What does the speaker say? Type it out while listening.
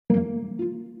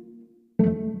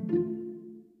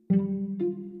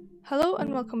Hello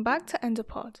and welcome back to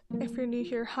Endopod. If you're new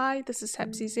here, hi, this is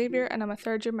Hepsi Xavier and I'm a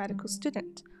third year medical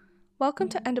student. Welcome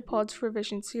to Endopod's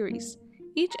revision series.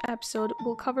 Each episode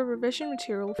will cover revision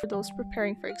material for those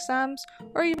preparing for exams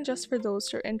or even just for those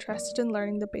who are interested in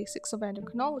learning the basics of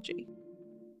endocrinology.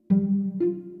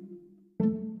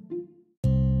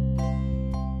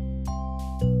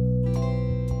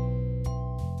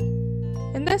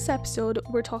 In this episode,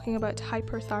 we're talking about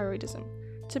hyperthyroidism.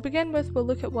 To begin with, we'll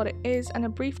look at what it is and a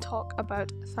brief talk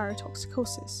about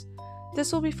thyrotoxicosis.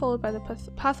 This will be followed by the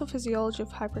pathophysiology of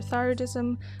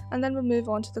hyperthyroidism, and then we'll move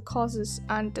on to the causes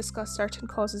and discuss certain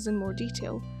causes in more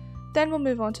detail. Then we'll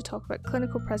move on to talk about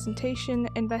clinical presentation,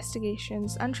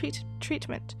 investigations, and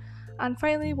treatment. And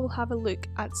finally, we'll have a look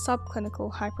at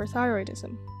subclinical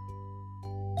hyperthyroidism.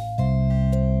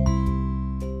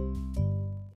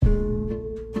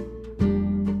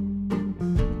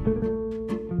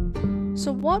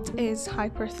 So what is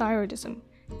hyperthyroidism?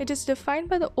 It is defined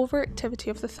by the overactivity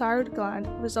of the thyroid gland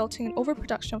resulting in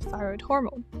overproduction of thyroid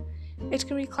hormone. It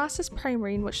can be classed as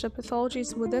primary, in which the pathology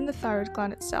is within the thyroid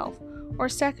gland itself, or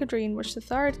secondary, in which the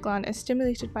thyroid gland is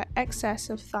stimulated by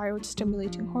excessive thyroid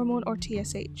stimulating hormone or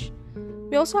TSH.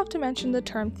 We also have to mention the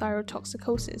term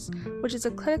thyrotoxicosis, which is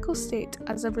a clinical state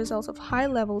as a result of high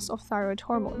levels of thyroid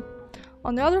hormone.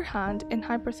 On the other hand, in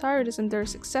hyperthyroidism there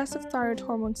is excessive thyroid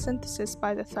hormone synthesis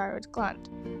by the thyroid gland.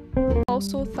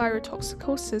 Also,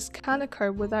 thyrotoxicosis can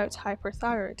occur without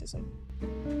hyperthyroidism.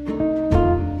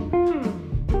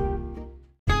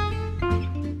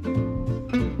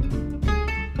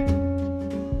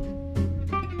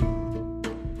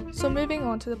 So moving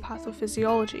on to the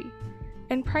pathophysiology.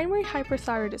 In primary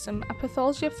hyperthyroidism, a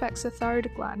pathology affects the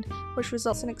thyroid gland, which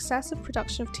results in excessive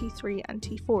production of T3 and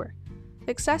T4.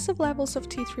 Excessive levels of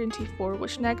T3 and T4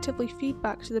 which negatively feed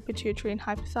back to the pituitary and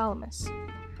hypothalamus.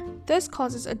 This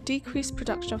causes a decreased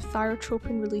production of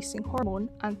thyrotropin-releasing hormone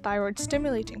and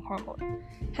thyroid-stimulating hormone.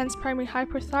 Hence, primary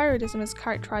hyperthyroidism is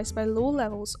characterized by low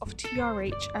levels of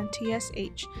TRH and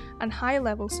TSH and high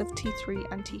levels of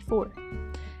T3 and T4.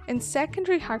 In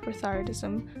secondary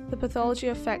hyperthyroidism, the pathology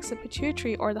affects the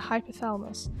pituitary or the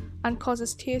hypothalamus and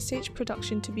causes TSH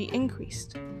production to be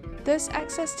increased. This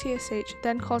excess TSH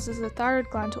then causes the thyroid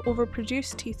gland to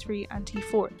overproduce T3 and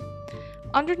T4.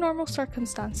 Under normal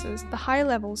circumstances, the high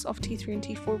levels of T3 and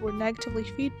T4 will negatively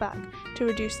feed back to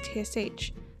reduce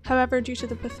TSH. However, due to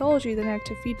the pathology, the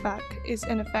negative feedback is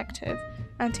ineffective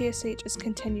and TSH is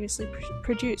continuously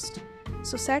produced.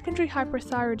 So secondary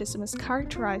hyperthyroidism is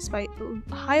characterized by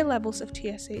high levels of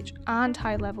TSH and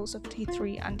high levels of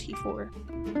T3 and T4.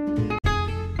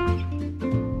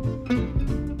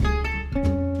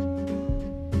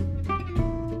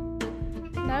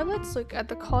 Now let's look at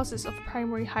the causes of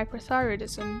primary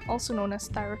hyperthyroidism, also known as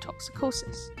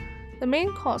thyrotoxicosis. The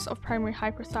main cause of primary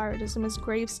hyperthyroidism is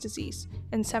Graves' disease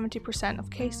in 70% of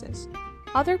cases.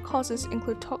 Other causes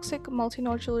include toxic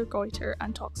multinodular goiter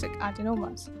and toxic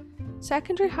adenomas.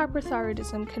 Secondary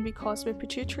hyperthyroidism can be caused by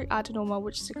pituitary adenoma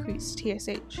which secretes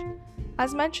TSH.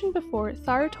 As mentioned before,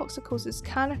 thyrotoxicosis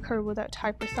can occur without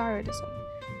hyperthyroidism.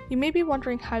 You may be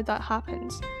wondering how that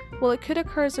happens. Well, it could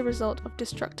occur as a result of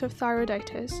destructive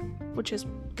thyroiditis, which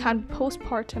can be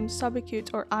postpartum,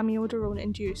 subacute or amiodarone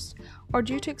induced, or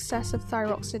due to excessive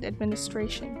thyroxine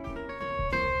administration.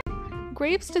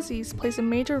 Graves' disease plays a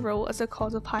major role as a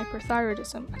cause of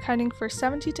hyperthyroidism, accounting for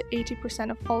 70 to 80%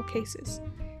 of all cases.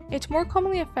 It more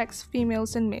commonly affects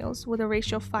females than males, with a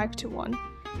ratio of 5:1,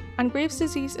 and Graves'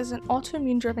 disease is an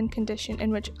autoimmune-driven condition in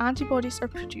which antibodies are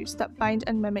produced that bind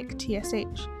and mimic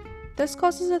TSH. This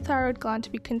causes the thyroid gland to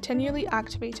be continually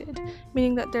activated,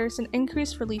 meaning that there is an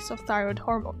increased release of thyroid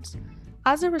hormones.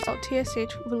 As a result,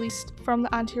 TSH released from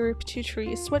the anterior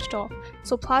pituitary is switched off,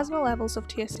 so plasma levels of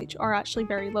TSH are actually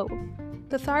very low.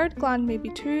 The thyroid gland may be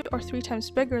 2 or 3 times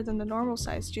bigger than the normal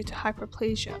size due to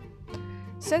hyperplasia.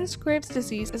 Since Graves'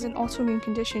 disease is an autoimmune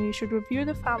condition, you should review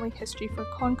the family history for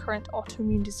concurrent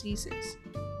autoimmune diseases.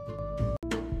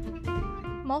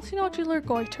 Multinodular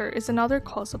goiter is another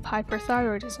cause of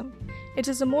hyperthyroidism. It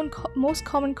is the most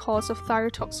common cause of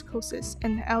thyrotoxicosis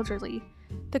in the elderly.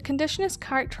 The condition is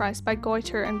characterized by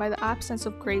goiter and by the absence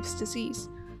of Graves' disease.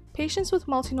 Patients with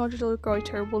multinodular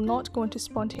goiter will not go into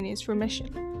spontaneous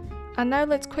remission. And now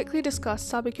let's quickly discuss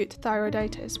subacute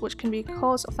thyroiditis, which can be a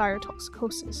cause of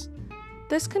thyrotoxicosis.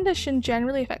 This condition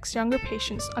generally affects younger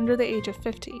patients under the age of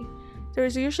 50. There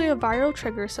is usually a viral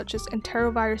trigger such as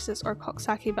enteroviruses or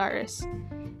Coxsackie virus.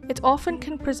 It often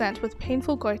can present with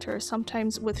painful goiter,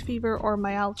 sometimes with fever or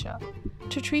myalgia.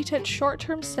 To treat it,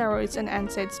 short-term steroids and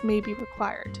NSAIDs may be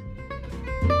required.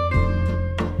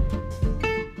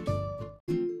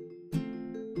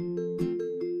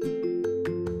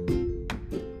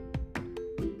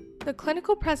 The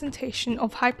clinical presentation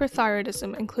of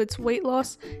hyperthyroidism includes weight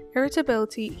loss,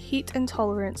 irritability, heat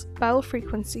intolerance, bowel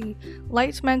frequency,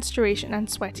 light menstruation, and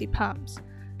sweaty palms.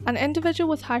 An individual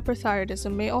with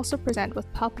hyperthyroidism may also present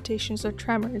with palpitations or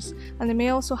tremors, and they may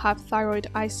also have thyroid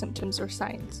eye symptoms or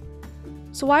signs.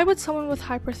 So why would someone with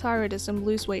hyperthyroidism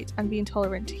lose weight and be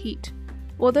intolerant to heat?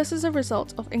 Well, this is a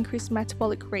result of increased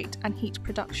metabolic rate and heat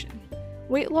production.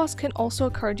 Weight loss can also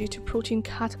occur due to protein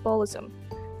catabolism.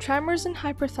 Tremors in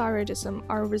hyperthyroidism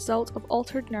are a result of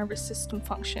altered nervous system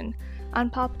function,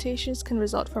 and palpitations can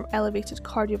result from elevated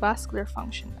cardiovascular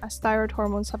function, as thyroid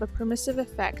hormones have a permissive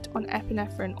effect on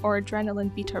epinephrine or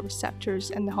adrenaline beta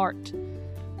receptors in the heart.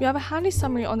 We have a handy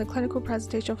summary on the clinical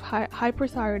presentation of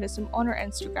hyperthyroidism on our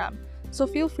Instagram, so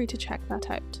feel free to check that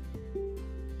out.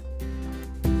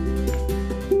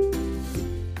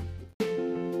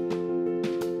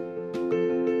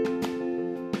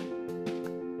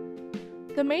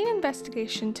 The main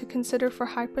investigation to consider for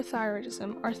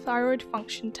hyperthyroidism are thyroid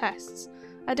function tests.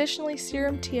 Additionally,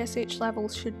 serum TSH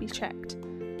levels should be checked.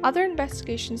 Other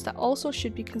investigations that also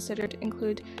should be considered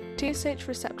include TSH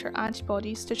receptor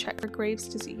antibodies to check for Graves'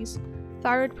 disease,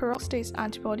 thyroid peroxidase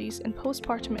antibodies in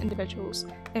postpartum individuals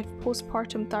if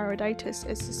postpartum thyroiditis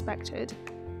is suspected,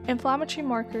 inflammatory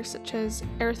markers such as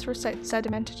erythrocyte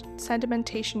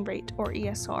sedimentation rate or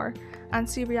ESR, and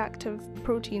C-reactive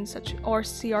protein or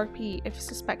CRP if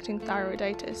suspecting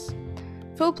thyroiditis.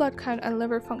 Full blood count and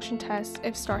liver function tests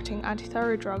if starting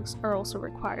antithyroid drugs are also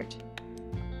required.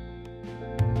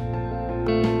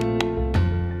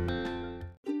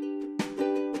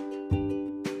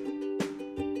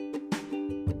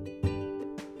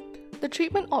 The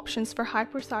treatment options for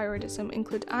hyperthyroidism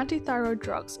include antithyroid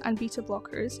drugs and beta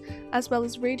blockers, as well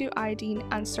as radioiodine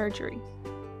and surgery.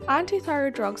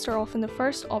 Antithyroid drugs are often the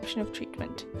first option of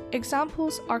treatment.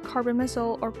 Examples are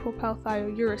carbimazole or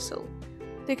propylthiouracil.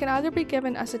 They can either be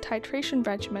given as a titration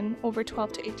regimen over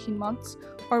 12 to 18 months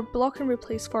or block and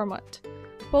replace format.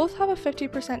 Both have a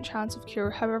 50% chance of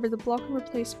cure, however the block and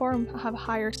replace form have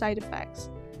higher side effects.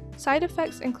 Side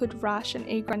effects include rash and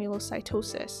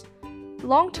agranulocytosis.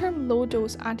 Long-term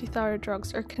low-dose antithyroid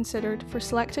drugs are considered for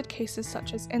selected cases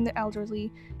such as in the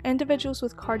elderly, individuals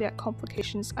with cardiac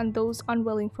complications, and those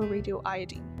unwilling for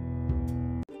radioiodine.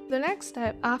 The next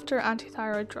step after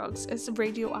antithyroid drugs is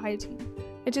radioiodine.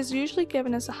 It is usually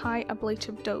given as a high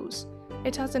ablative dose.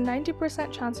 It has a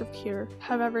 90% chance of cure,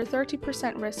 however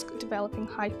 30% risk of developing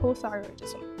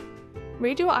hypothyroidism.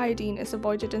 Radioiodine is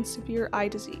avoided in severe eye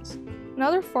disease.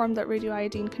 Another form that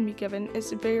radioiodine can be given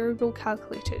is variable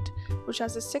calculated, which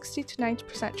has a 60 to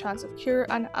 90% chance of cure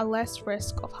and a less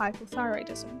risk of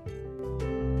hypothyroidism.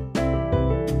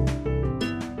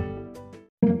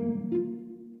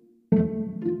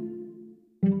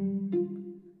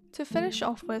 To finish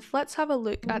off with, let's have a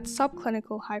look at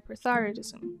subclinical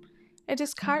hyperthyroidism. It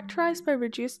is characterized by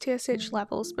reduced TSH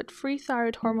levels, but free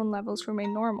thyroid hormone levels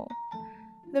remain normal.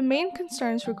 The main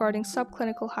concerns regarding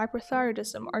subclinical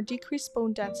hyperthyroidism are decreased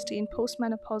bone density in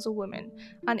postmenopausal women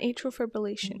and atrial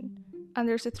fibrillation, and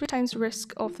there's a 3 times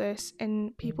risk of this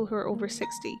in people who are over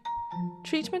 60.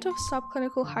 Treatment of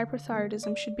subclinical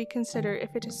hyperthyroidism should be considered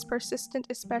if it is persistent,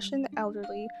 especially in the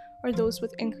elderly or those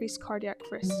with increased cardiac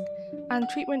risk, and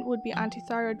treatment would be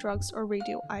antithyroid drugs or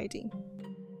radioiodine.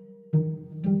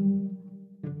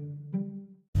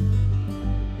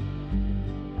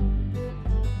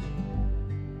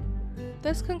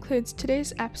 This concludes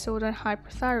today's episode on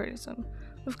hyperthyroidism.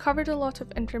 We've covered a lot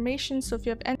of information, so if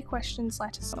you have any questions,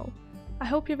 let us know. I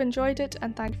hope you've enjoyed it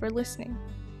and thank you for listening.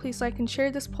 Please like and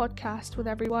share this podcast with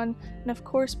everyone, and of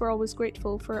course we're always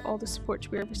grateful for all the support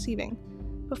we are receiving.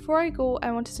 Before I go,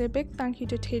 I want to say a big thank you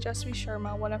to Tejasvi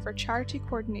Sharma, one of our charity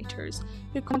coordinators,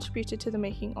 who contributed to the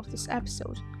making of this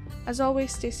episode. As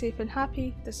always, stay safe and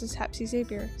happy. This is Hepsi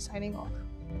Xavier, signing off.